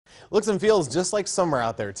Looks and feels just like summer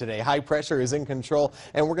out there today. High pressure is in control,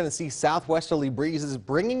 and we're going to see southwesterly breezes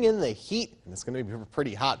bringing in the heat. And it's going to be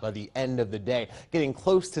pretty hot by the end of the day, getting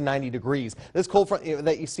close to 90 degrees. This cold front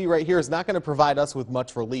that you see right here is not going to provide us with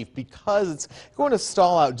much relief because it's going to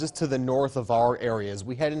stall out just to the north of our area. As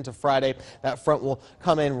we head into Friday, that front will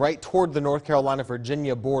come in right toward the North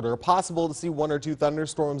Carolina-Virginia border. Possible to see 1 or 2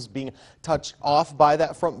 thunderstorms being touched off by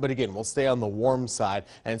that front, but again, we'll stay on the warm side,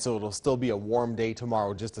 and so it'll still be a warm day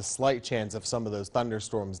tomorrow. Just a slight chance of some of those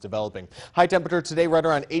thunderstorms developing. High temperature today right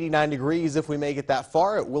around 89 degrees. If we make it that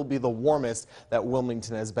far, it will be the warmest that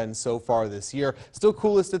Wilmington has been so far this year. Still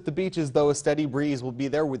coolest at the beaches, though. A steady breeze will be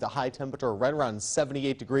there with a high temperature right around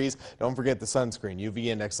 78 degrees. Don't forget the sunscreen. UV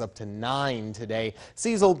index up to 9 today.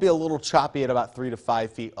 Seas will be a little choppy at about 3 to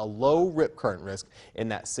 5 feet. A low rip current risk in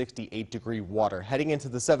that 68-degree water. Heading into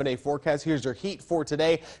the 7-day forecast, here's your heat for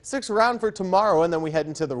today. Sticks around for tomorrow, and then we head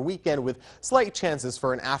into the weekend with slight chances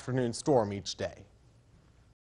for an afternoon storm each day.